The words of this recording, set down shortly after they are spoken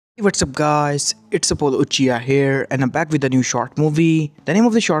What's up guys, it's Apollo Uchiha here and I'm back with a new short movie. The name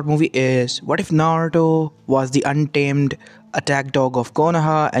of the short movie is What If Naruto Was the Untamed Attack Dog of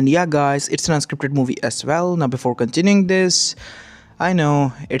Konoha. And yeah guys, it's an unscripted movie as well. Now before continuing this, I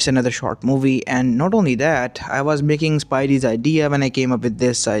know it's another short movie, and not only that, I was making Spidey's idea when I came up with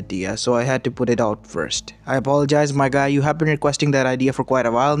this idea, so I had to put it out first. I apologize my guy, you have been requesting that idea for quite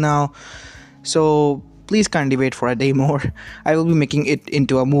a while now, so please kindly wait for a day more. I will be making it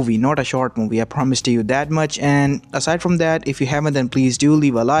into a movie, not a short movie, I promise to you that much. And aside from that, if you haven't, then please do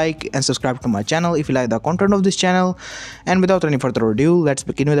leave a like and subscribe to my channel if you like the content of this channel. And without any further ado, let's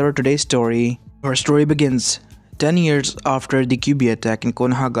begin with our today's story. Our story begins 10 years after the Kyuubi attack in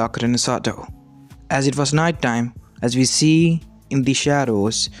Konoha Gakure Sato. As it was nighttime, as we see in the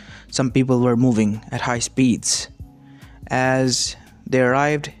shadows, some people were moving at high speeds. As they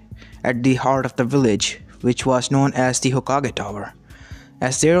arrived at the heart of the village, which was known as the Hokage Tower.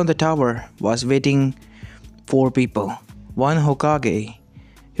 As there on the tower was waiting 4 people, 1 Hokage,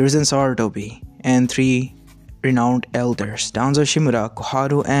 Hiruzen Sarutobi, and 3 renowned elders, Danzo Shimura,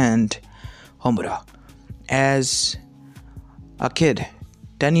 Koharu, and Homura. As a kid,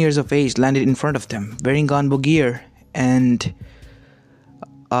 10 years of age, landed in front of them, wearing Ganbo gear and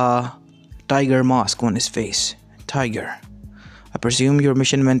a tiger mask on his face. Tiger, I presume your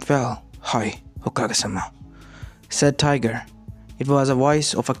mission went well. Hi, Hokage-sama, said Tiger. It was a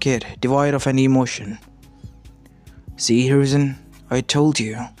voice of a kid, devoid of any emotion. See, Hiruzen, I told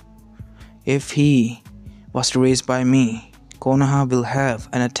you. If he was raised by me, Konoha will have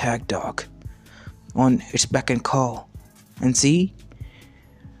an attack dog on its beck and call. And see,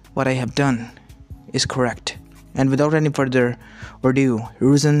 what I have done is correct. And without any further ado,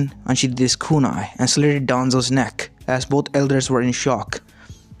 Hiruzen unsheathed his kunai and slitted Danzo's neck, as both elders were in shock.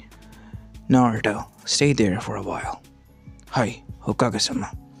 Naruto, stay there for a while. Hi, Hokage-sama.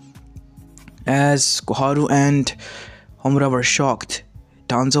 As Koharu and Homura were shocked,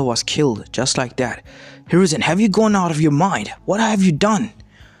 Danzo was killed just like that. Hiruzen, have you gone out of your mind? What have you done?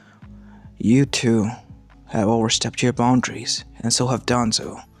 You two have overstepped your boundaries, and so have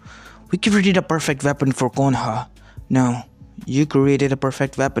Danzo. We created a perfect weapon for Konoha. No, you created a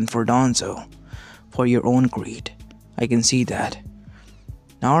perfect weapon for Danzo. For your own greed. I can see that.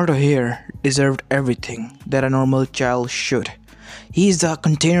 Naruto here deserved everything that a normal child should. He is the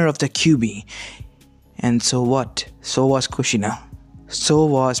container of the Kyuubi. And so what? So was Kushina. So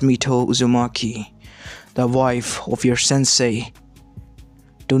was Mito Uzumaki, the wife of your sensei.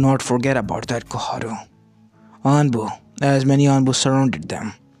 Do not forget about that, Koharu. Anbu, as many Anbu surrounded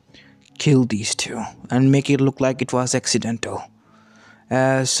them. Kill these two and make it look like it was accidental.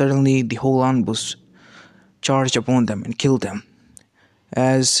 As suddenly the whole Anbus charged upon them and killed them.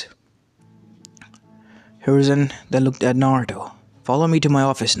 As Hiruzen then looked at Naruto. Follow me to my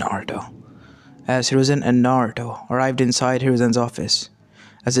office, Naruto. As Hiruzen and Naruto arrived inside Hiruzen's office,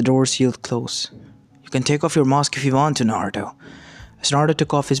 as the door sealed close. You can take off your mask if you want to, Naruto. As Naruto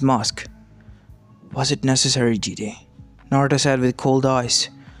took off his mask. Was it necessary, GD? Naruto said with cold eyes.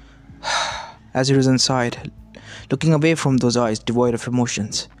 As Hiruzen sighed, looking away from those eyes devoid of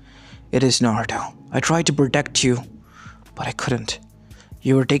emotions. It is, Naruto. I tried to protect you, but I couldn't.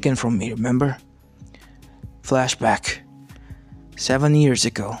 You were taken from me, remember? Flashback. 7 years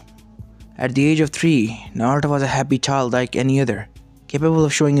ago. At the age of 3, Naruto was a happy child like any other, capable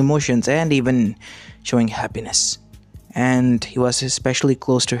of showing emotions and even showing happiness. And he was especially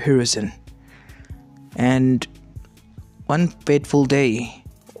close to Hiruzen. And one fateful day,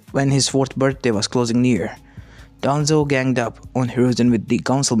 when his 4th birthday was closing near, Danzo ganged up on Hiruzen with the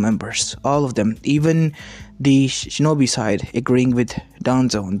council members, all of them, even the shinobi side agreeing with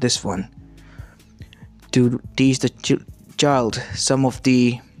Danzo on this one, to teach the child some of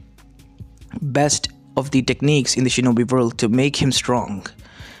the best of the techniques in the shinobi world to make him strong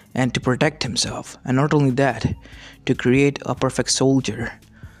and to protect himself. And not only that, to create a perfect soldier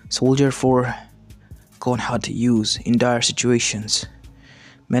for Konoha to use in dire situations.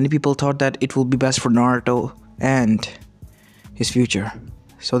 Many people thought that it would be best for Naruto and his future,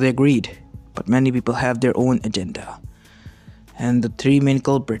 so they agreed, but many people have their own agenda, and the 3 main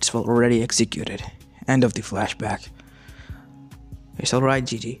culprits were already executed. End of the flashback. It's alright,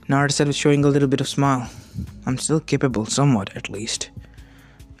 GG, Naruto said with showing a little bit of smile. I'm still capable, somewhat at least.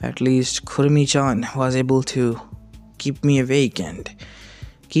 At least Kurumi-chan was able to keep me awake and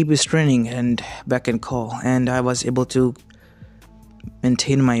keep restraining and back and call, and I was able to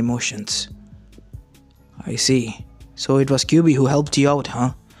maintain my emotions. I see. So it was Kyuubi who helped you out,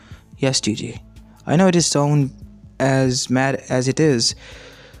 huh? Yes, GG. I know it sounds as mad as it is,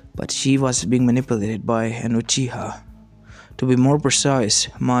 but she was being manipulated by an Uchiha To be more precise,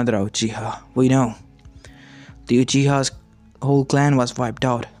 Madara Uchiha. We know. The Uchiha's whole clan was wiped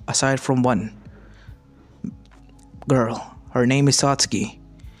out, aside from one girl. Her name is Satsuki.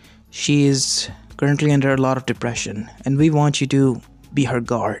 She is currently under a lot of depression, and we want you to be her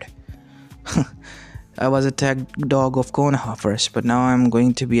guard. I was a tag dog of Konoha first, but now I'm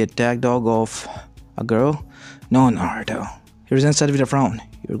going to be a tag dog of a girl? No, Naruto. Hiruzen said with a frown.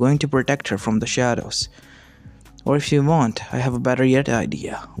 You're going to protect her from the shadows. Or if you want, I have a better yet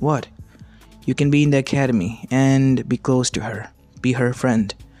idea. What? You can be in the academy and be close to her. Be her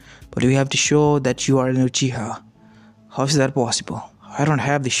friend. But you have to show that you are an Uchiha. How is that possible? I don't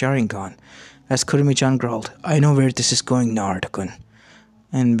have the Sharingan. As Kurumi-chan growled, I know where this is going, Naruto-kun.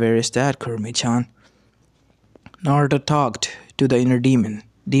 And where is that, Kurumi-chan? Naruto talked to the inner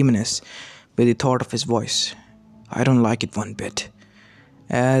demoness, with the thought of his voice. I don't like it one bit.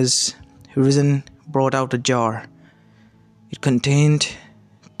 As Hiruzen brought out a jar, it contained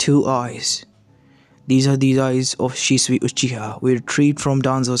 2 eyes. These are the eyes of Shisui Uchiha. We retrieved from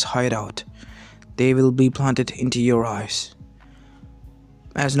Danzo's hideout. They will be planted into your eyes.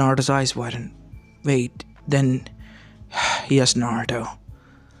 As Naruto's eyes widened. Wait, then... Yes, Naruto.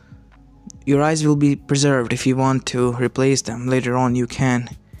 Your eyes will be preserved. If you want to replace them later on, you can.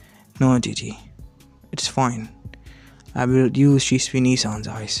 No, Gigi. It's fine. I will use Shisui Nisan's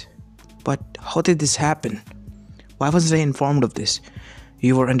eyes. But how did this happen? Why wasn't I informed of this?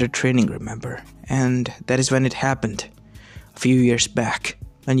 You were under training, remember? And that is when it happened. A few years back.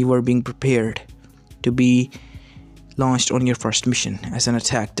 When you were being prepared to be launched on your first mission as an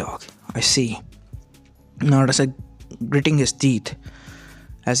attack dog. I see. Naruto said, gritting his teeth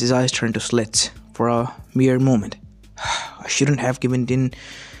as his eyes turned to slits for a mere moment. I shouldn't have given in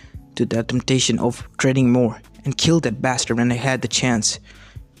to the temptation of treading more and killed that bastard when I had the chance.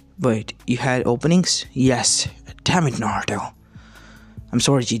 Wait, you had openings? Yes. Damn it, Naruto. I'm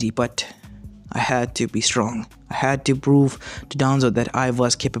sorry, GD, but I had to be strong. I had to prove to Danzo that I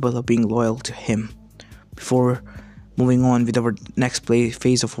was capable of being loyal to him before moving on with our next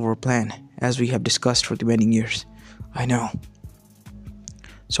phase of our plan, as we have discussed for the many years. I know.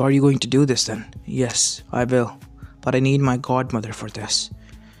 So are you going to do this then? Yes, I will. But I need my godmother for this.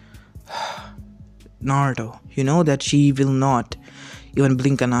 Naruto, you know that she will not even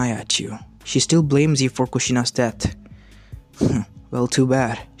blink an eye at you. She still blames you for Kushina's death. Well, too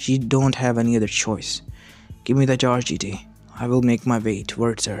bad. She don't have any other choice. Give me the jar, GT. I will make my way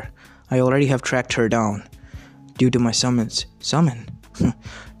towards her. I already have tracked her down. Due to my summons. Summon?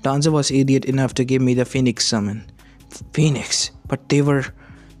 Danzo was idiot enough to give me the Phoenix summon. Phoenix? But they were...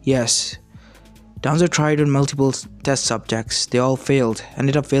 Yes. Danzo tried on multiple test subjects. They all failed.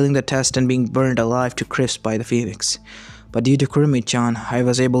 Ended up failing the test and being burned alive to crisp by the Phoenix. But due to Kurumi-chan, I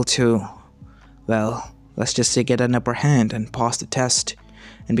was able to... Well, let's just say get an upper hand and pass the test.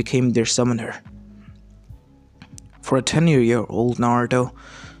 And became their summoner. For a 10-year-old Naruto,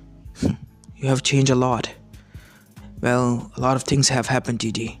 you have changed a lot. Well, a lot of things have happened,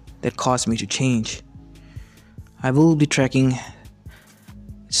 GD, that caused me to change. I will be tracking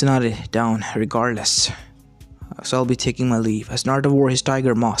Tsunade down regardless. So I'll be taking my leave, as Naruto wore his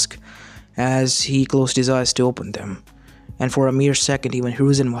tiger mask, as he closed his eyes to open them. And for a mere second, even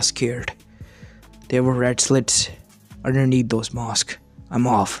Hiruzen was scared. There were red slits underneath those masks. I'm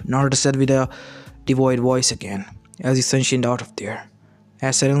off, Naruto said with a devoid voice again, as he senshined out of there.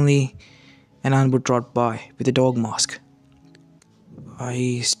 As suddenly, an Anbu trotted by with a dog mask.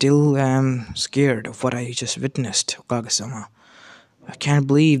 I still am scared of what I just witnessed, Hokage-sama. I can't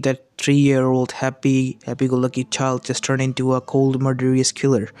believe that 3-year-old happy-go-lucky child just turned into a cold, murderous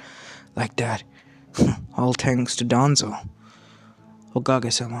killer like that. All thanks to Danzo.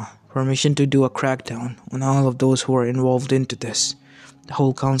 Hokage-sama, permission to do a crackdown on all of those who are involved into this. The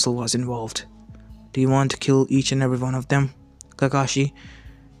whole council was involved. Do you want to kill each and every one of them, Kakashi?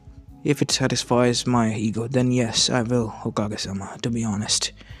 If it satisfies my ego, then yes, I will, Hokage-sama, to be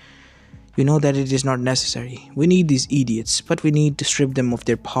honest. You know that it is not necessary. We need these idiots, but we need to strip them of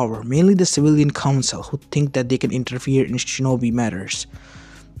their power. Mainly the civilian council, who think that they can interfere in shinobi matters.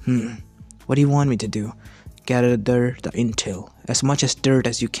 What do you want me to do? Gather the intel, as much as dirt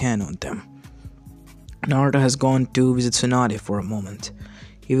as you can on them. Naruto has gone to visit Tsunade for a moment.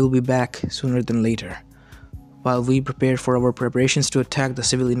 He will be back sooner than later, while we prepare for our preparations to attack the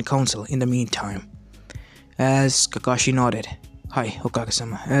civilian council in the meantime. As Kakashi nodded, Hi,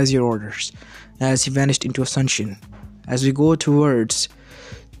 Hokage-sama, as your orders, as he vanished into a sunshine. As we go towards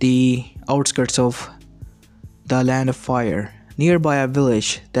the outskirts of the Land of Fire, nearby a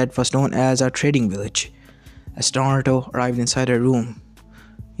village that was known as a trading village, as Naruto arrived inside a room.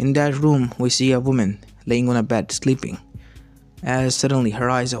 In that room, we see a woman laying on a bed, sleeping. as suddenly her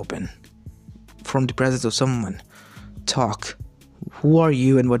eyes open from the presence of someone. Talk. Who are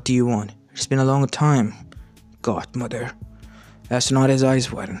you and what do you want? It's been a long time. Godmother. As Sonata's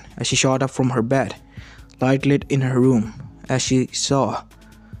eyes widened, as she shot up from her bed, light lit in her room, as she saw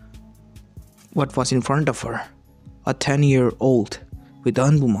what was in front of her. A 10-year-old with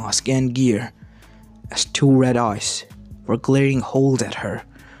Anbu mask and gear, as two red eyes were glaring holes at her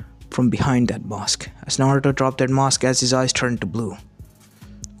from behind that mask. As Naruto dropped that mask as his eyes turned to blue.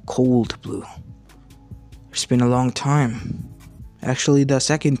 Cold blue. It's been a long time. Actually, the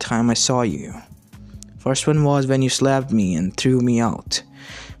second time I saw you. First one was when you slapped me and threw me out.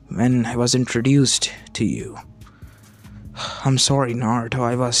 When I was introduced to you. I'm sorry, Naruto,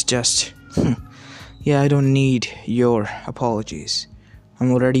 I was just... Yeah, I don't need your apologies.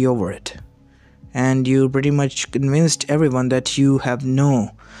 I'm already over it. And you pretty much convinced everyone that you have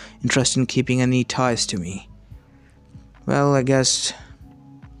no interest in keeping any ties to me. Well, I guess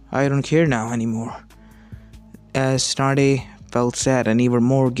I don't care now anymore. As Tsunade felt sad and even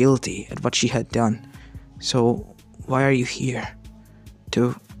more guilty at what she had done. So, why are you here?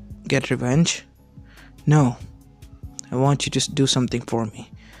 To get revenge? No. I want you to do something for me.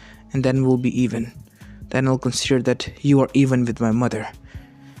 And then we'll be even. Then I'll consider that you are even with my mother.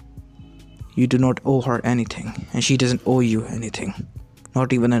 You do not owe her anything, and she doesn't owe you anything.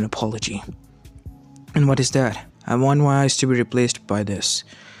 Not even an apology. And what is that? I want my eyes to be replaced by this.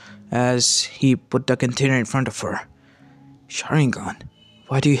 As he put the container in front of her. Sharingan,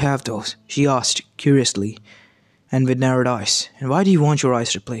 why do you have those? She asked, curiously, and with narrowed eyes. And why do you want your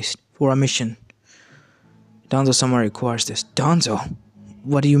eyes replaced? For a mission. Danzo-sama requires this. Danzo?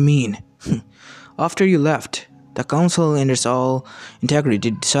 What do you mean? After you left, the council in its all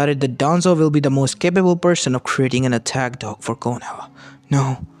integrity decided that Danzo will be the most capable person of creating an attack dog for Konoha.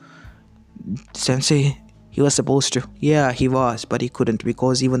 No. Sensei, he was supposed to. Yeah, he was, but he couldn't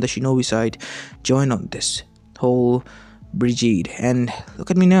because even the shinobi side joined on this whole brigade. And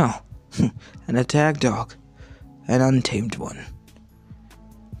look at me now. An attack dog. An untamed one.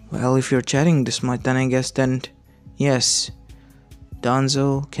 Well, if you're chatting this much, then I guess then... Yes.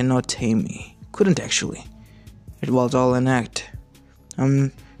 Danzo cannot tame me. Couldn't actually. It was all an act.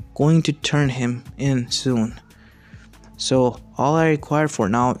 I'm going to turn him in soon. So, all I require for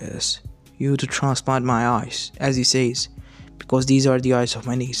now is you to transplant my eyes, as he says, because these are the eyes of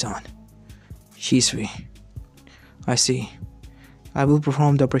my Nisan. Shisui. I see. I will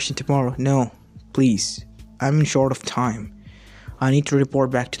perform the operation tomorrow. No, please. I'm short of time. I need to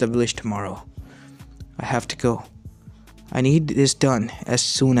report back to the village tomorrow. I have to go. I need this done as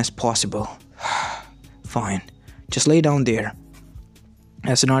soon as possible. Fine. Just lay down there.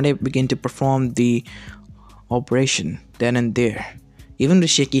 As Tsunade began to perform the operation then and there, even with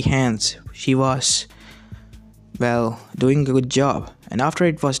shaky hands, she was, well, doing a good job. And after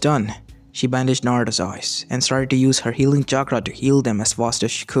it was done, she bandaged Naruto's eyes and started to use her healing chakra to heal them as fast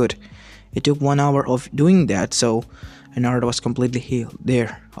as she could. It took 1 hour of doing that, and Naruto was completely healed.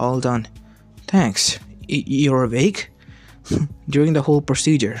 There, all done. Thanks. You're awake? During the whole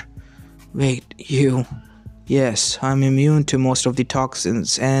procedure. Wait, you... Yes, I'm immune to most of the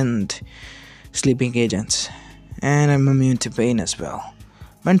toxins and sleeping agents. And I'm immune to pain as well.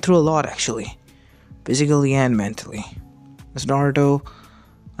 Went through a lot actually. Physically and mentally. As Naruto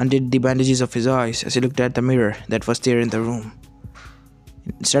undid the bandages of his eyes as he looked at the mirror that was there in the room.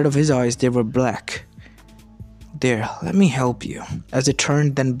 Instead of his eyes, they were black. There, let me help you. As it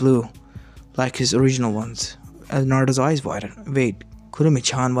turned then blue, like his original ones. As Naruto's eyes widened. Wait,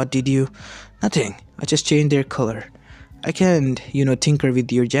 Kurumi-chan, what did you... Nothing. I just changed their color. I can, tinker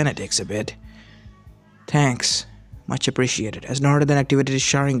with your genetics a bit. Thanks. Much appreciated. As Naruto then activated his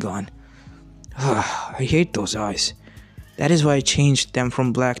Sharingan. I hate those eyes. That is why I changed them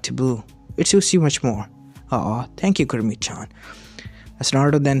from black to blue. It suits you much more. Aw, thank you, Kurumi-chan. As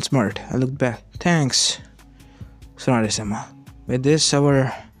Naruto then smirked, I looked back. Thanks, Tsunade-sama. With this,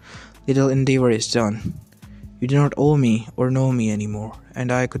 our little endeavor is done. You do not owe me or know me anymore,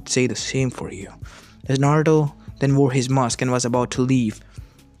 and I could say the same for you. As Naruto then wore his mask and was about to leave,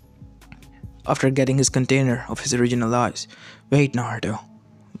 after getting his container of his original eyes. Wait, Naruto.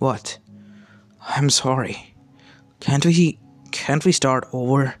 What? I'm sorry. Can't we start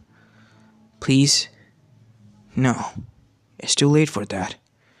over? Please? No. It's too late for that.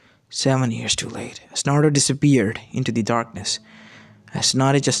 7 years too late. As Naruto disappeared into the darkness, as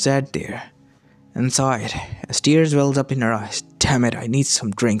Tsunade just sat there and sighed as tears welled up in her eyes. Damn it, I need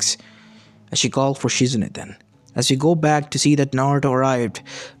some drinks. As she called for Shizune then. As we go back to see that Naruto arrived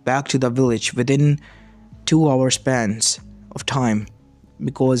back to the village within 2 hour spans of time,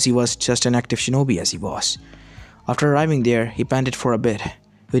 because he was just an active shinobi as he was. After arriving there, he panted for a bit.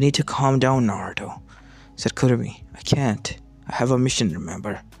 "You need to calm down, Naruto," said Kurumi. "I can't. I have a mission,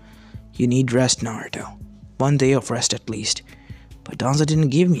 remember? You need rest, Naruto. 1 day of rest at least." "But Danzo didn't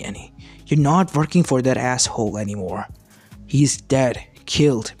give me any." "You're not working for that asshole anymore. He's dead,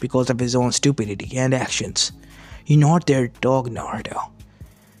 killed because of his own stupidity and actions. You're not their dog, Naruto.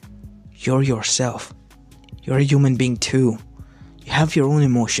 You're yourself. You're a human being too. You have your own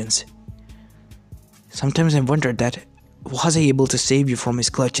emotions. Sometimes I wonder that was I able to save you from his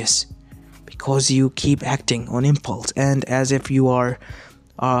clutches? Because you keep acting on impulse and as if you are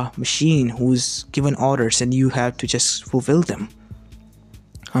a machine who's given orders and you have to just fulfill them."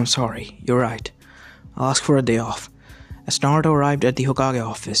 "I'm sorry, you're right. I'll ask for a day off." As Naruto arrived at the Hokage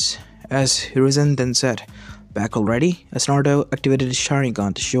office, as Hiruzen then said, "Back already?" As Naruto activated his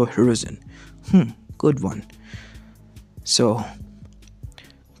Sharingan to show Hiruzen. Good one. "So,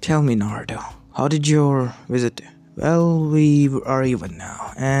 tell me, Naruto, how did your visit?" "Well, we are even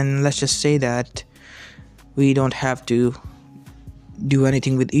now, and let's just say that we don't have to do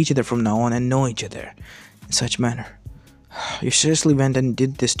anything with each other from now on and know each other in such manner." "You seriously went and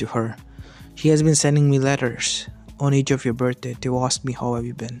did this to her? She has been sending me letters on each of your birthday to ask me how have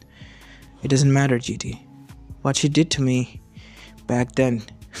you been." "It doesn't matter, GT. What she did to me back then,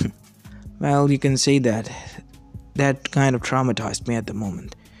 well, you can say that kind of traumatized me at the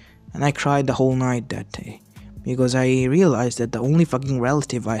moment. And I cried the whole night that day because I realized that the only fucking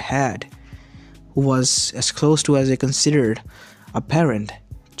relative I had who was as close to as I considered a parent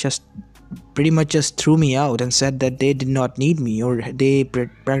just pretty much just threw me out and said that they did not need me or they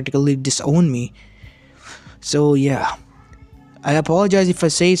practically disowned me. So yeah, I apologize if I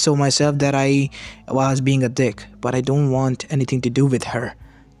say so myself that I was being a dick, but I don't want anything to do with her.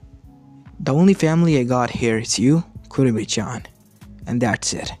 The only family I got here is you, Kurumi-chan, and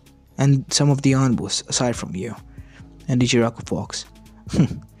that's it. And some of the Anbus aside from you, and the Ichiraku folks.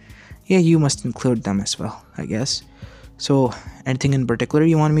 Yeah, you must include them as well, I guess. So, anything in particular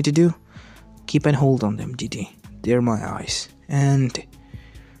you want me to do? Keep an hold on them, GT. They're my eyes. And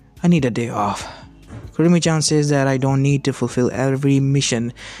I need a day off. Kurumi-chan says that I don't need to fulfill every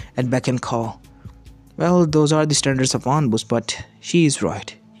mission at beck and call. Well, those are the standards of Anbus, but she is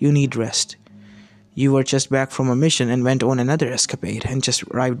right. You need rest. You were just back from a mission and went on another escapade and just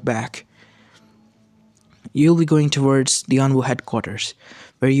arrived back. You'll be going towards the Anbu headquarters,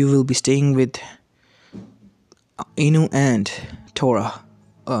 where you will be staying with Inu and Tora.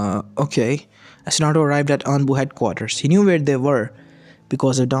 Okay. As Naruto arrived at Anbu headquarters, he knew where they were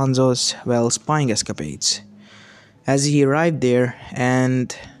because of Danzo's, spying escapades. As he arrived there,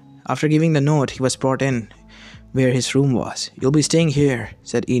 and after giving the note, he was brought in where his room was. You'll be staying here,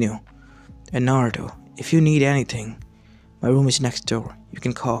 said Inu. And Naruto, if you need anything, my room is next door. You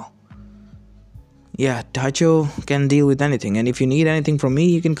can call. Yeah, Taicho can deal with anything, and if you need anything from me,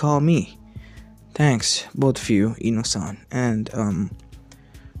 you can call me. Thanks, both of you, Inu-san and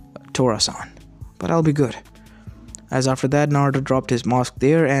Tora-san. But I'll be good. As after that, Naruto dropped his mask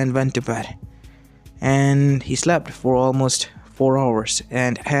there and went to bed. And he slept for almost 4 hours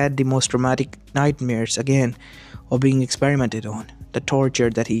and had the most dramatic nightmares again of being experimented on, the torture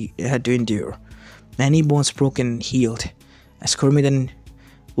that he had to endure. Many bones broken and healed, as Kurumi then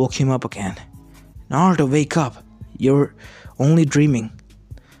woke him up again. Naruto, wake up! You're only dreaming.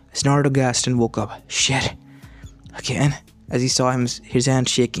 As Naruto gasped and woke up. Shit. Again, as he saw his hand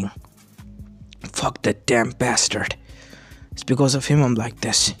shaking. Fuck that damn bastard. It's because of him I'm like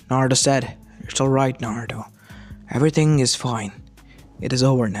this. Naruto said. It's alright, Naruto. Everything is fine. It is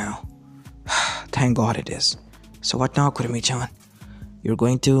over now. Thank God it is. So what now, Kurumi-chan? You're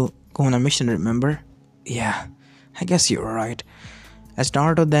going to go on a mission, remember? Yeah, I guess you're right. As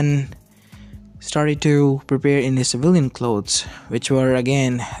Naruto then started to prepare in his civilian clothes, which were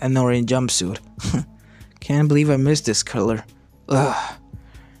again an orange jumpsuit. Can't believe I missed this color. Ugh.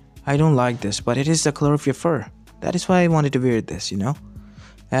 I don't like this, but it is the color of your fur. That is why I wanted to wear this, you know?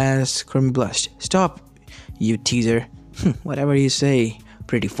 As Kurumi blushed. Stop, you teaser. Whatever you say,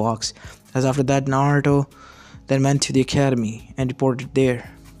 pretty fox. As after that, Naruto then went to the academy and reported there.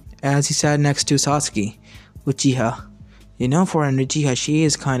 As he sat next to Sasuke, Uchiha. You know, for an Uchiha, she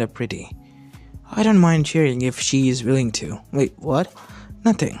is kind of pretty. I don't mind cheering if she is willing to. Wait, what?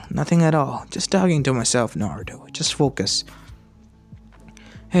 Nothing at all. Just talking to myself, Naruto. Just focus.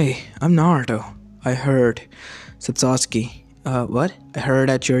 Hey, I'm Naruto. I heard, said Sasuke. What? I heard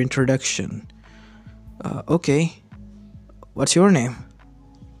at your introduction. Okay. What's your name?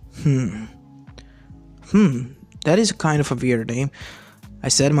 That is kind of a weird name. I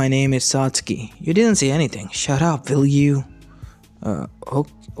said my name is Satsuki. You didn't say anything. Shut up, will you?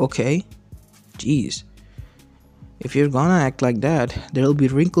 Okay. Jeez. If you're gonna act like that, there'll be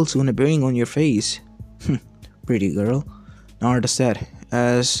wrinkles soon appearing on your face. Pretty girl, Naruto said,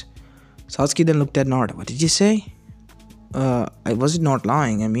 as Satsuki then looked at Naruto. What did you say? I was not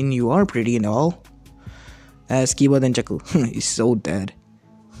lying. I mean, you are pretty and all. As Kiba then chuckled. He's so dead.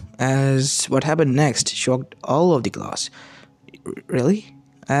 As what happened next shocked all of the class. Really?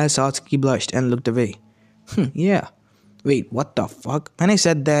 As Satsuki blushed and looked away. Yeah. Wait, what the fuck? When I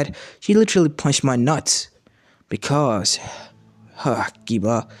said that, she literally punched my nuts. Because...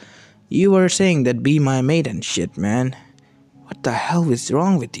 Kiba, you were saying that be my mate and shit, man. What the hell is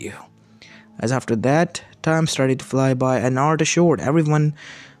wrong with you? As after that, time started to fly by and Naruto showed everyone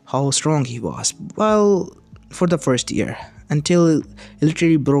how strong he was. Well, for the first year. Until he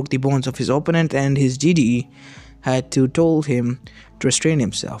literally broke the bones of his opponent and his GD had to told him to restrain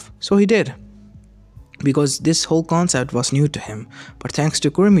himself. So he did. Because this whole concept was new to him. But thanks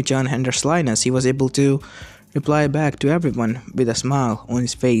to Kurumi-chan and her slyness, he was able to reply back to everyone with a smile on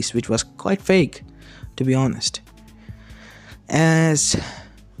his face, which was quite fake, to be honest. As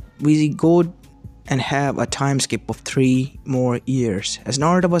we go and have a time skip of 3 more years, as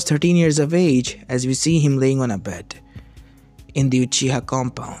Naruto was 13 years of age, as we see him laying on a bed in the Uchiha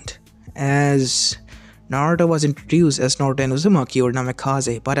compound, as Naruto was introduced as Naruto Uzumaki or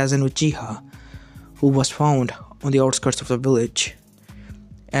Namikaze, but as an Uchiha who was found on the outskirts of the village.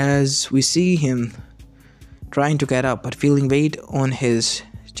 As we see him trying to get up but feeling weight on his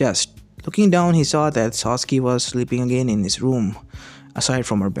chest. Looking down, he saw that Satsuki was sleeping again in his room aside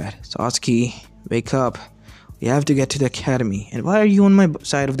from her bed. Satsuki, wake up. We have to get to the academy. And why are you on my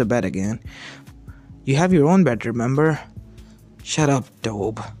side of the bed again? You have your own bed, remember? Shut up,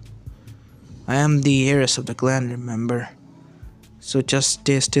 dope. I am the heiress of the clan, remember? So just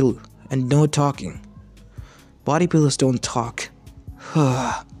stay still and no talking. Body pillows don't talk.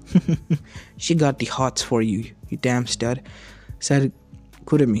 She got the hots for you, you damn stud, said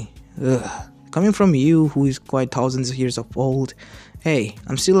Kurumi. Coming from you, who is quite thousands of years old. Hey,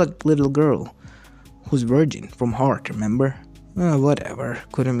 I'm still a little girl who's virgin from heart, remember? Whatever,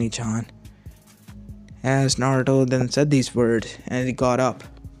 Kurumi-chan. As Naruto then said these words, and he got up.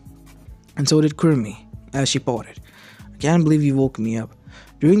 And so did Kurumi, as she pouted. I can't believe you woke me up.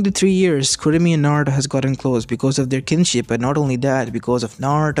 During the 3 years, Kurumi and Naruto has gotten close because of their kinship, but not only that, because of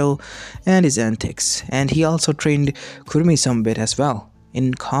Naruto and his antics. And he also trained Kurumi some bit as well,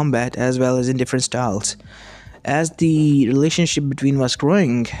 in combat as well as in different styles. As the relationship between was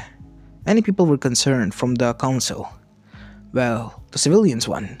growing, many people were concerned from the council. Well, the civilians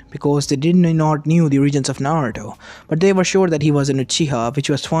won, because they did not knew the origins of Naruto, but they were sure that he was an Uchiha, which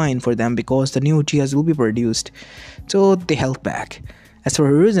was fine for them because the new Uchihas will be produced, so they held back. As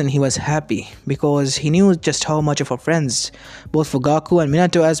for Hiruzen, he was happy, because he knew just how much of her friends, both Fugaku and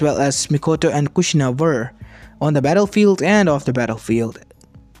Minato as well as Mikoto and Kushina were, on the battlefield and off the battlefield.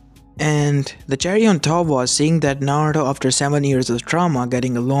 And the cherry on top was seeing that Naruto, after 7 years of trauma,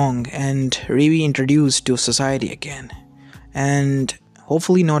 getting along and reintroduced to society again. And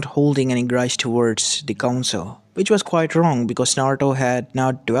hopefully not holding any grudge towards the council, which was quite wrong because Naruto had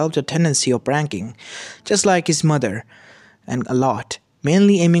now developed a tendency of pranking, just like his mother, and a lot,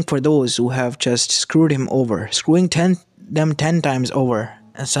 mainly aiming for those who have just screwed him over, screwing them 10 times over,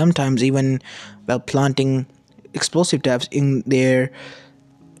 and sometimes even while planting explosive tabs in their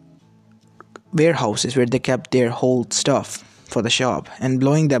warehouses where they kept their whole stuff for the shop and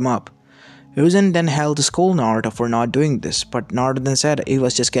blowing them up. Hiruzen then held to scold Naruto for not doing this, but Naruto then said he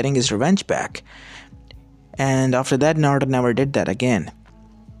was just getting his revenge back. And after that, Naruto never did that again.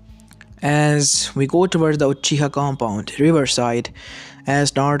 As we go towards the Uchiha compound, riverside,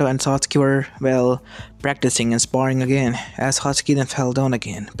 as Naruto and Satsuki were, well, practicing and sparring again, as Satsuki then fell down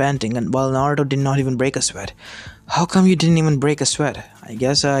again, panting, and while Naruto did not even break a sweat. How come you didn't even break a sweat? I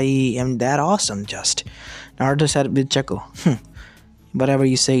guess I am that awesome, just. Naruto said with chuckle. Whatever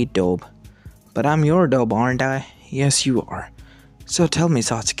you say, dope. But I'm your dope, aren't I? Yes, you are. So tell me,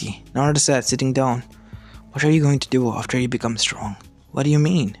 Satsuki, Naruto said, sitting down. What are you going to do after you become strong? What do you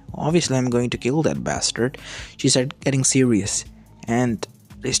mean? Obviously I'm going to kill that bastard, she said, getting serious. And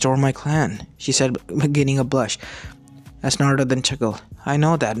restore my clan, she said, beginning a blush. As Naruto then chuckled. I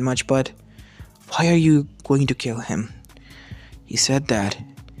know that much, but why are you going to kill him? He said that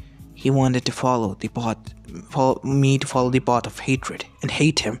he wanted to follow the path of hatred and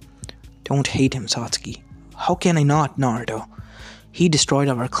hate him. Don't hate him, Satsuki. How can I not, Naruto? He destroyed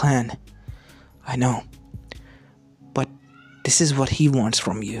our clan. I know. But this is what he wants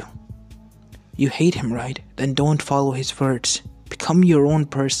from you. You hate him, right? Then don't follow his words. Become your own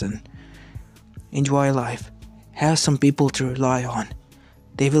person. Enjoy life. Have some people to rely on.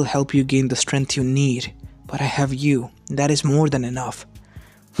 They will help you gain the strength you need. but I have you. That is more than enough.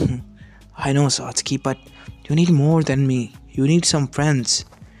 I know, Satsuki, but you need more than me. You need some friends.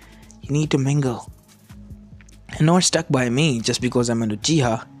 You need to mingle. And not stuck by me just because I'm an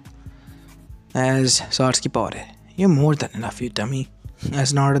Uchiha. As Satsuki pouted, you're more than enough, you dummy.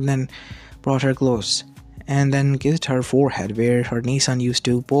 As Naruto then brought her close and then kissed her forehead where her Nissan used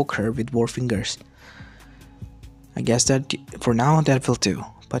to poke her with both fingers. I guess that for now that will do,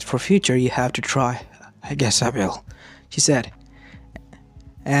 but for future you have to try. I guess I will, she said.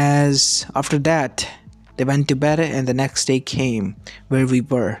 As after that, they went to bed and the next day came where we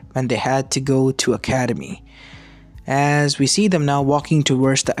were when they had to go to academy. As we see them now walking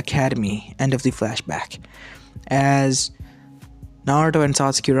towards the academy, end of the flashback. As Naruto and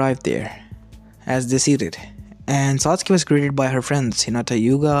Satsuki arrived there, as they seated, and Satsuki was greeted by her friends Hinata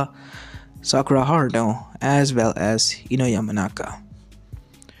Yuga, Sakura Haruno, as well as Ino Yamanaka.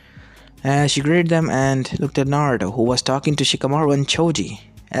 As she greeted them and looked at Naruto, who was talking to Shikamaru and Choji,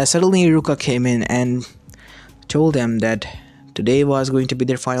 as suddenly Iruka came in and told them that today was going to be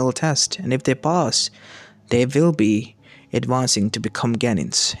their final test, and if they pass, they will be advancing to become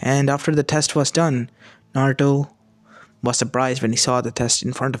Genins. And after the test was done, Naruto was surprised when he saw the test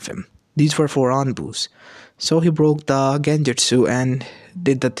in front of him. These were 4 Anbus. So he broke the Genjutsu and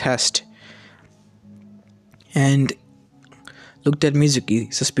did the test. And looked at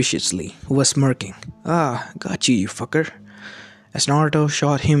Mizuki suspiciously, who was smirking. Ah, got you fucker. As Naruto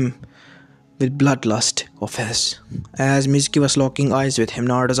shot him with bloodlust of his. As Mizuki was locking eyes with him,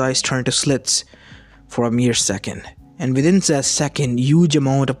 Naruto's eyes turned to slits for a mere second. And within that second, huge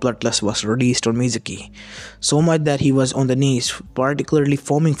amount of bloodlust was released on Mizuki. So much that he was on the knees, particularly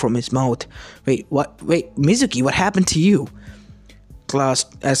foaming from his mouth. Wait, Mizuki, what happened to you? Class,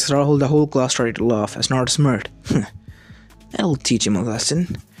 as Rahul, the whole class started to laugh as Naruto smirked. That'll teach him a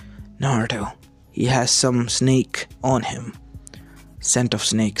lesson. Naruto, he has some snake on him. Scent of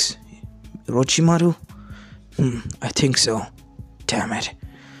snakes. Orochimaru? I think so. Damn it.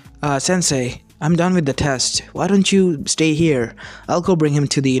 Sensei, I'm done with the test. Why don't you stay here? I'll go bring him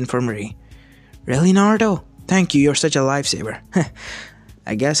to the infirmary. Really, Naruto? Thank you, you're such a lifesaver.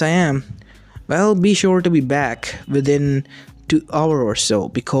 I guess I am. Well, be sure to be back within 2 hours or so,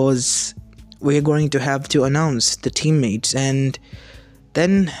 because we're going to have to announce the teammates, and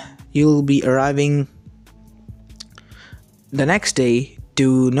then you'll be arriving the next day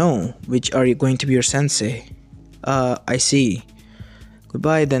to know which are you going to be your sensei. I see.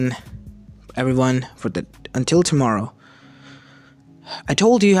 Goodbye then, everyone, until tomorrow. I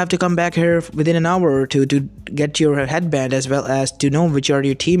told you have to come back here within an hour or two to get your headband, as well as to know which are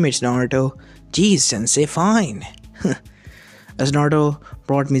your teammates, Naruto. Geez, sensei, fine. As Naruto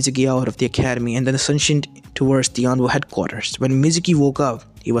brought Mizuki out of the academy and then ascended towards the Anbu headquarters. When Mizuki woke up,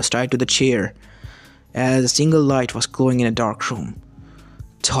 he was tied to the chair, as a single light was glowing in a dark room.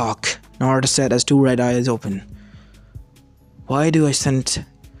 Talk, Naruto said as 2 red eyes opened. Why do I send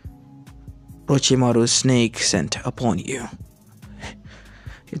Orochimaru's snake scent upon you?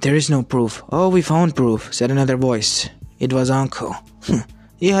 There is no proof. Oh, we found proof, said another voice. It was Uncle.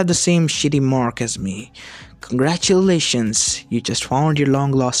 You had the same shitty mark as me. Congratulations, you just found your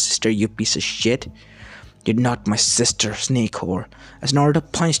long-lost sister, you piece of shit. You're not my sister, snake whore. As Naruto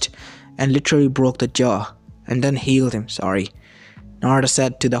punched and literally broke the jaw, and then healed him. Sorry, Naruto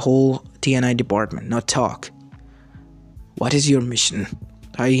said to the whole TNI department. Now talk. What is your mission?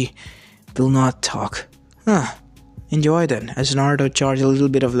 I will not talk. Enjoy then. As Naruto charged a little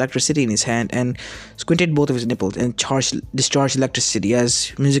bit of electricity in his hand and squinted both of his nipples and discharged electricity,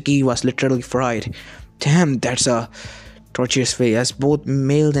 as Mizuki was literally fried. Damn, that's a torturous way, as both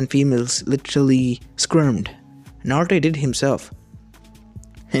males and females literally squirmed. Naruto did himself.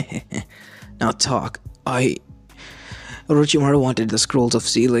 Now talk. Orochimaru wanted the scrolls of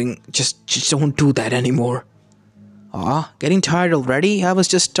sealing. Just don't do that anymore. Getting tired already? I was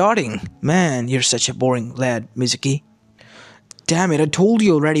just starting. Man, you're such a boring lad, Mizuki. Damn it, I told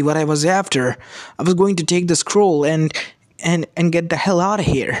you already what I was after. I was going to take the scroll and get the hell out of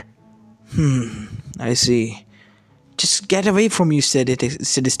here. I see. Just get away from me, you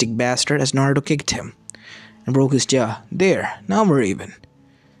sadistic bastard, as Naruto kicked him and broke his jaw. There, now we're even.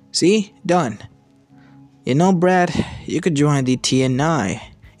 See? Done. You know, Brad, you could join the TNI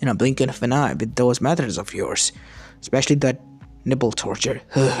in a blink of an eye with those methods of yours. Especially that nipple torture.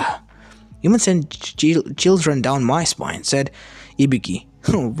 Human sent chills run down my spine, said Ibuki.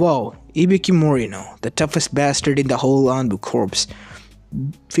 Wow, Ibuki Morino, the toughest bastard in the whole Anbu corpse.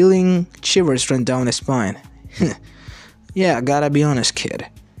 Feeling shivers run down his spine. Yeah, gotta be honest, kid.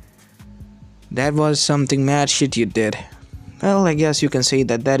 That was something mad shit you did. Well, I guess you can say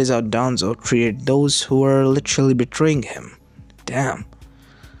that that is how Danzo treated those who were literally betraying him. Damn.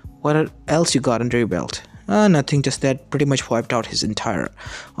 What else you got under your belt? Nothing, just that pretty much wiped out his entire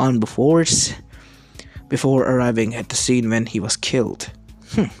armed force before arriving at the scene when he was killed.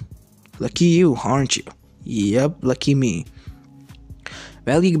 Lucky you, aren't you? Yep, lucky me.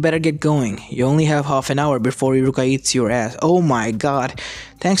 Well, you better get going. You only have half an hour before Iruka eats your ass. Oh my god.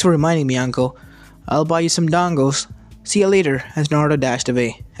 Thanks for reminding me, Uncle. I'll buy you some dongos. See you later, as Naruto dashed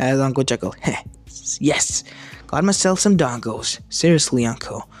away, as Uncle chuckled. Yes, got myself some dongos. Seriously,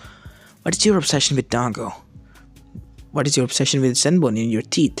 Uncle. What is your obsession with dongo? What is your obsession with senbon in your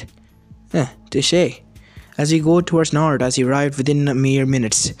teeth? Touché. As we go towards Naruto as he arrived within a mere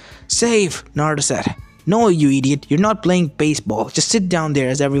minutes. Save! Naruto said. No, you idiot, you're not playing baseball. Just sit down there,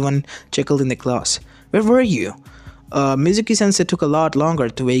 as everyone chuckled in the class. Where were you? Mizuki-sensei took a lot longer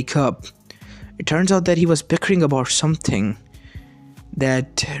to wake up. It turns out that he was bickering about something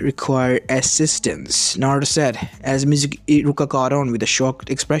that required assistance, Naruto said, as Iruka caught on with a shocked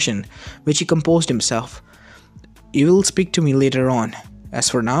expression, which he composed himself. You will speak to me later on. As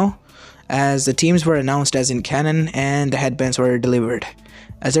for now, as the teams were announced as in canon and the headbands were delivered.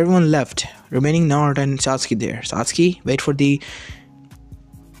 As everyone left, remaining Naruto and Satsuki there. Satsuki, wait for the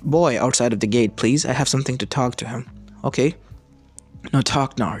boy outside of the gate, please. I have something to talk to him. Okay. Now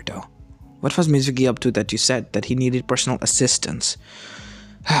talk, Naruto. What was Mizuki up to that you said that he needed personal assistance?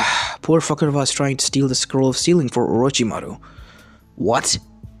 Poor fucker was trying to steal the scroll of sealing for Orochimaru. What?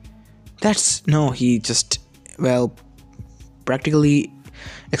 He just, practically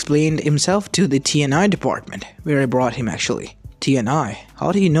explained himself to the TNI department, where I brought him actually. TNI?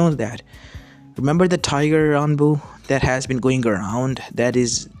 How do you know that? Remember the tiger Anbu that has been going around that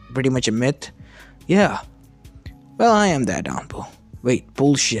is pretty much a myth? Yeah. Well, I am that Anbu. Wait,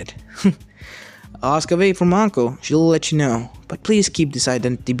 bullshit. Ask away from Uncle, she'll let you know. But please keep this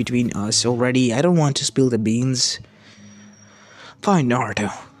identity between us already. I don't want to spill the beans. Fine,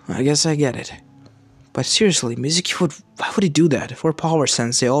 Naruto. I guess I get it. But seriously, why would he do that? For power,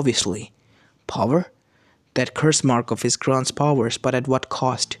 Sensei, obviously. Power? That curse mark of his grants powers, but at what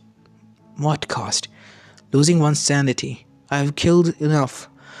cost? What cost? Losing one's sanity. I have killed enough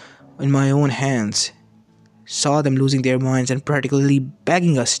in my own hands. Saw them losing their minds and practically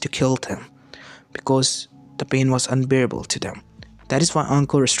begging us to kill them, because the pain was unbearable to them. That is why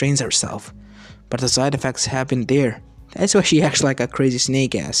Uncle restrains herself. But the side effects happen there. That's why she acts like a crazy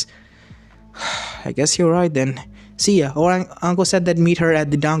snake ass. I guess you're right then. See ya. Uncle said that meet her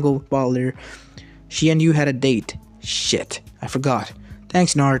at the dango parlor. She and you had a date. Shit, I forgot.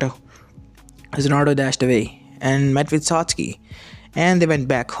 Thanks, Naruto. As Naruto dashed away and met with Satsuki, and they went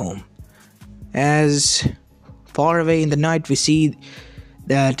back home. As far away in the night, we see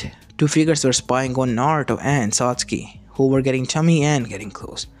that two figures were spying on Naruto and Satsuki, who were getting chummy and getting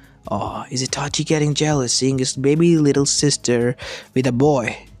close. Oh, is Itachi getting jealous seeing his baby little sister with a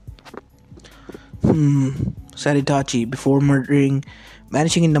boy? Said Itachi before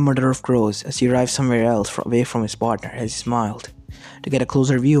vanishing in the murder of crows as he arrived somewhere else away from his partner as he smiled to get a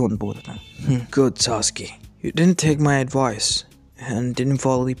closer view on both of them. Good, Sasuke. You didn't take my advice and didn't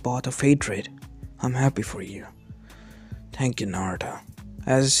follow the path of hatred. I'm happy for you. Thank you, Naruto.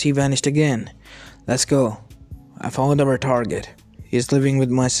 As he vanished again. Let's go. I found our target. He's living with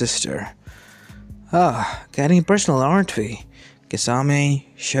my sister. Getting personal, aren't we? Kisame,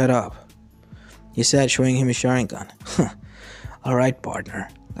 shut up. He said, showing him his Sharingan. Alright, partner.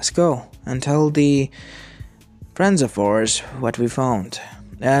 Let's go and tell the friends of ours what we found.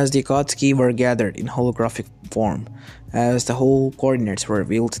 As the Akatsuki were gathered in holographic form, as the whole coordinates were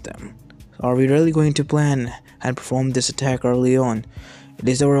revealed to them. Are we really going to plan and perform this attack early on? It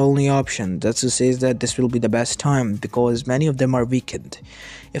is our only option. Zetsu says that this will be the best time because many of them are weakened.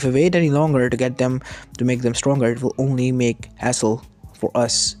 If we wait any longer to get them to make them stronger, it will only make hassle for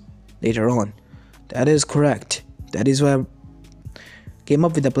us later on. That is correct. That is why I came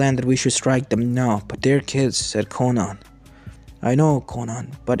up with the plan that we should strike them now. But they're kids, said Konan. I know,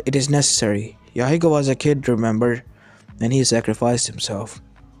 Konan, but it is necessary. Yahiko was a kid, remember? And he sacrificed himself.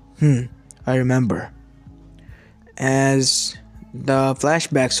 I remember. As the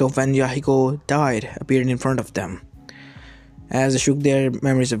flashbacks of when Yahiko died appeared in front of them, as they shook their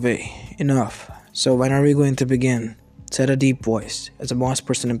memories away. Enough. So when are we going to begin? Said a deep voice, as a boss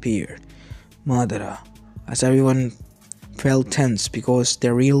person appeared. Madara. As everyone felt tense because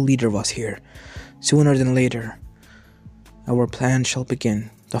their real leader was here. Sooner than later, our plan shall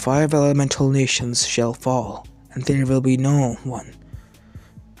begin. The 5 elemental nations shall fall, and there will be no one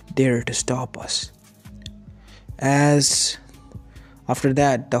there to stop us. As after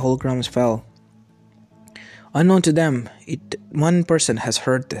that, the holograms fell Unknown to them, one person has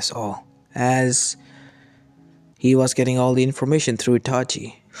heard this all, as he was getting all the information through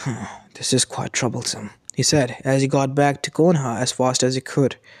Itachi. This is quite troublesome, he said, as he got back to Konoha as fast as he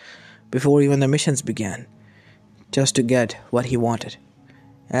could, before even the missions began, just to get what he wanted.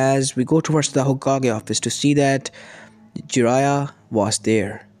 As we go towards the Hokage office to see that Jiraiya was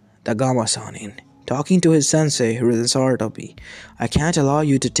there, the Gama-sanin, talking to his sensei, Rizardobi. I can't allow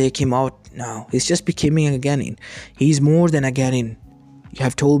you to take him out now. He's just becoming a genin. He's more than a genin. You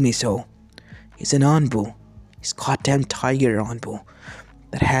have told me so. He's an Anbu. He's goddamn tiger Anbu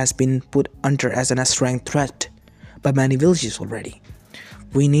that has been put under as an strength threat by many villages already.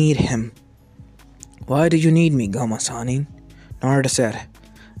 We need him. Why do you need me, Gama-sanin? Naruto said,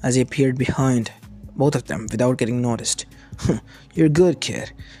 as he appeared behind both of them without getting noticed. You're good,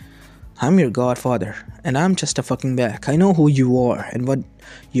 kid. I'm your godfather, and I'm just a fucking back. I know who you are and what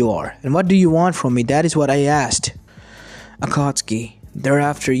you are, and what do you want from me? That is what I asked. Akatsuki, they're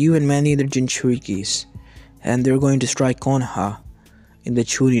after you and many other Jinchurikis, and they're going to strike Konoha in the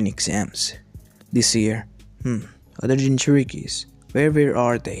Chunin exams this year. Other Jinchurikis, where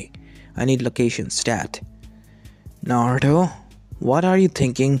are they? I need location stat. Naruto, what are you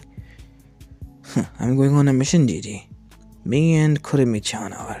thinking? I'm going on a mission, Gigi. Me and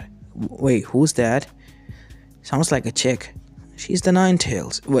Kurumi-chan are. Wait, who's that? Sounds like a chick. She's the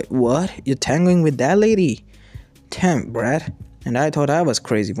Nine-Tails. Wait, what? You're tangling with that lady? Damn, Brad. And I thought I was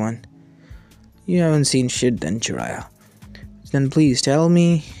crazy one. You haven't seen shit then, Jiraiya. Then please tell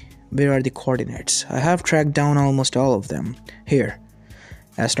me, where are the coordinates? I have tracked down almost all of them. Here.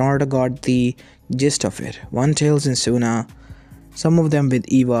 As Naruto got the gist of it. One-Tails in Suna, some of them with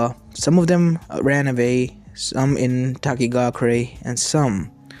Eva, some of them ran away, some in Takigakure, and some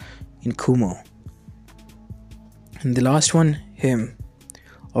in Kumo. And the last one, him.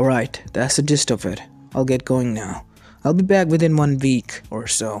 Alright, that's the gist of it. I'll get going now. I'll be back within 1 week or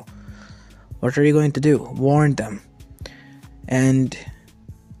so. What are you going to do? Warn them. And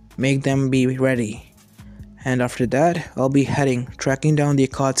make them be ready. And after that, I'll be tracking down the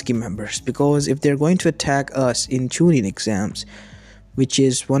Akatsuki members, because if they're going to attack us in Chunin exams, which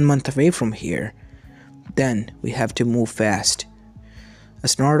is 1 month away from here, then we have to move fast.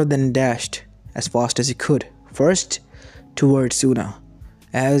 As Naruto then dashed as fast as he could, first towards Suna,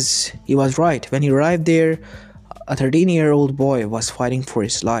 as he was right. When he arrived there, a 13-year-old boy was fighting for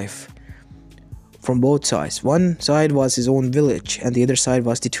his life. From both sides. One side was his own village, and the other side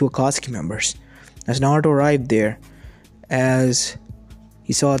was the 2 Akatsuki members. As Naruto arrived there, as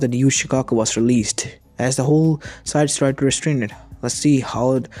he saw that the Uchiha was released, as the whole side started to restrain it. Let's see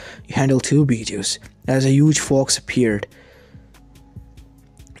how you handle 2 Bijus. As a huge fox appeared,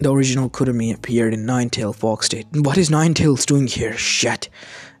 the original Kurumi appeared in Nine-Tail Fox state. What is Nine-Tails doing here? Shit.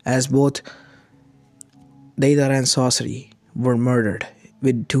 As both Deidara and Sasori were murdered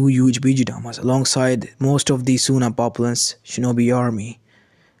with 2 huge Bijudamas alongside most of the Suna populace shinobi army.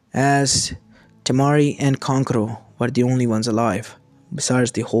 As Temari and Kankuro were the only ones alive,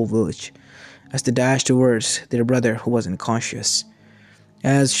 besides the whole village, as they dashed towards their brother who was unconscious.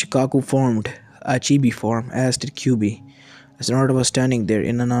 As Shikaku formed a chibi form, as did Kyubi, as Naruto was standing there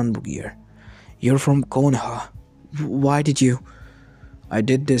in an Anbu gear. You're from Konoha. Why did you? I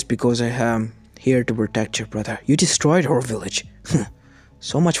did this because I am here to protect your brother. You destroyed our village.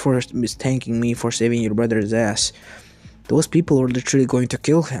 So much for thanking me for saving your brother's ass. Those people are literally going to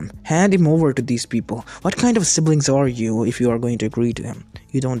kill him. Hand him over to these people. What kind of siblings are you if you are going to agree to him?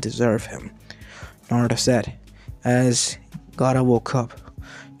 You don't deserve him, Naruto said, as Gaara woke up.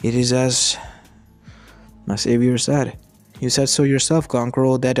 It is as my savior said. You said so yourself,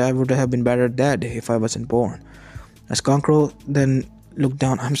 Kankuro, that I would have been better dead if I wasn't born. As Kankuro then looked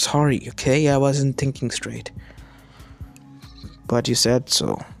down, I'm sorry, okay? I wasn't thinking straight. But you said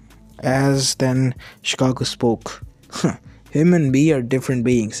so. As then Shikaku spoke. Him and me are different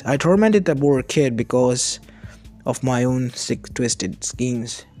beings. I tormented the poor kid because of my own sick, twisted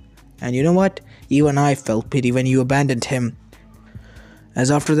schemes. And you know what? Even I felt pity when you abandoned him. As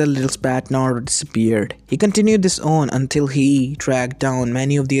after that little spat, Naruto disappeared. He continued this on until he tracked down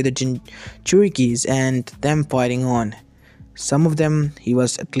many of the other Jinchurikis and them fighting on. Some of them he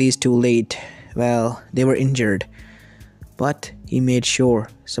was at least too late. Well, they were injured. But he made sure.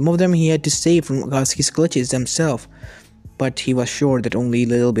 Some of them he had to save from Akatsuki's clutches himself. But he was sure that only a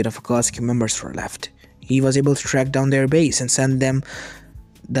little bit of Akatsuki members were left. He was able to track down their base and send them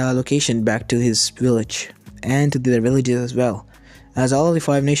the location back to his village. And to their villages as well. As all the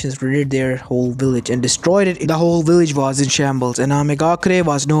 5 nations raided their whole village and destroyed it, the whole village was in shambles and Amegakure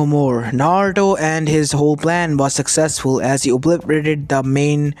was no more. Naruto and his whole plan was successful as he obliterated the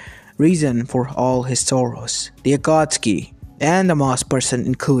main reason for all his sorrows, the Akatsuki, and the masked person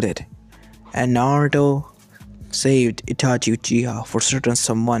included. And Naruto saved Itachi Uchiha for certain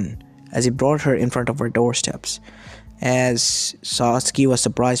someone as he brought her in front of her doorsteps. As Sasuke was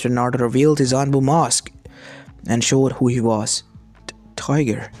surprised when Naruto revealed his Anbu mask and showed who he was.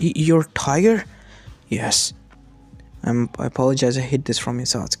 Tiger? You're Tiger? Yes. I apologize, I hid this from you,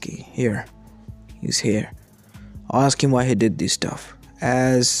 Sasuke. Here. He's here. Ask him why he did this stuff.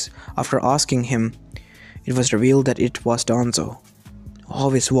 As after asking him, it was revealed that it was Danzo.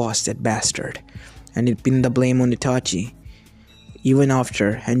 Always was that bastard. And it pinned the blame on Itachi, even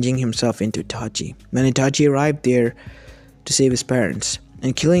after hinging himself into Itachi. When Itachi arrived there to save his parents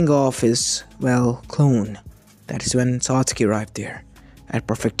and killing off his, clone, that is when Sasuke arrived there. At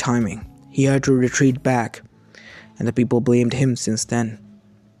perfect timing. He had to retreat back, and the people blamed him since then.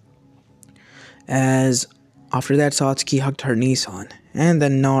 As after that, Satsuki hugged her Nissan, and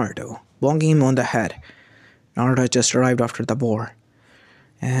then Naruto, bonking him on the head. Naruto just arrived after the war.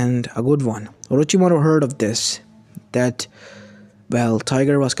 And a good one. Orochimaru heard of this, that,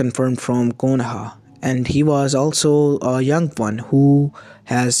 Tiger was confirmed from Konoha, and he was also a young one who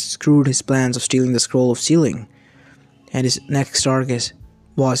has screwed his plans of stealing the scroll of sealing. And his next target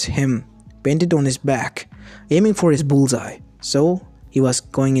was him, painted on his back, aiming for his bullseye. So, he was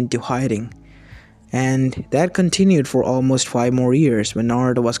going into hiding. And that continued for almost 5 more years when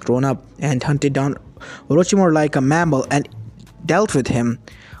Naruto was grown up and hunted down Orochimaru like a mammal and dealt with him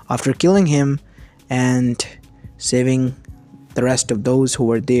after killing him and saving the rest of those who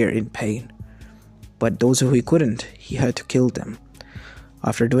were there in pain. But those who he couldn't, he had to kill them.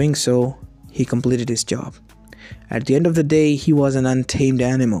 After doing so, he completed his job. At the end of the day, he was an untamed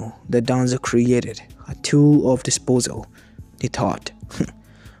animal that Danzo created, a tool of disposal, he thought.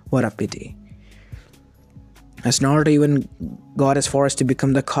 What a pity. As Naruto even got as far as to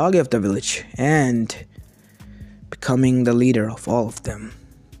become the Kage of the village and becoming the leader of all of them.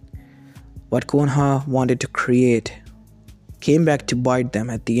 What Konoha wanted to create came back to bite them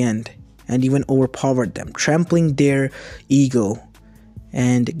at the end and even overpowered them, trampling their ego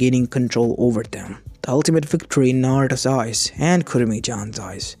and gaining control over them. The ultimate victory in Naruto's eyes and Kurumi-chan's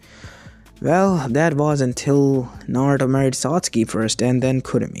eyes. That was until Naruto married Satsuki first and then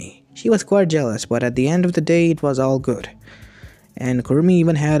Kurumi. She was quite jealous, but at the end of the day, it was all good. And Kurumi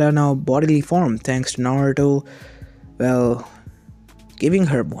even had a now bodily form thanks to Naruto, giving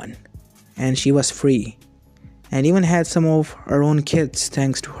her one. And she was free. And even had some of her own kids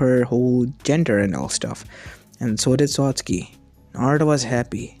thanks to her whole gender and all stuff. And so did Satsuki. Naruto was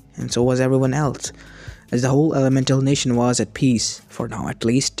happy, and so was everyone else, as the whole elemental nation was at peace, for now at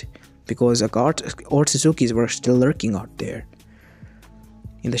least, because Otsuzukis were still lurking out there,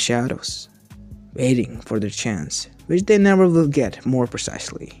 in the shadows, waiting for their chance, which they never will get, more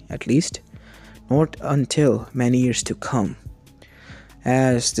precisely, at least, not until many years to come.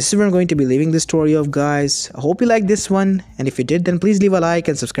 As this is where I'm going to be leaving this story off, guys. I hope you liked this one, and if you did, then please leave a like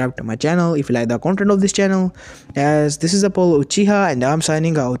and subscribe to my channel if you like the content of this channel. As this is Apollo Uchiha, and I'm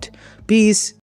signing out. Peace.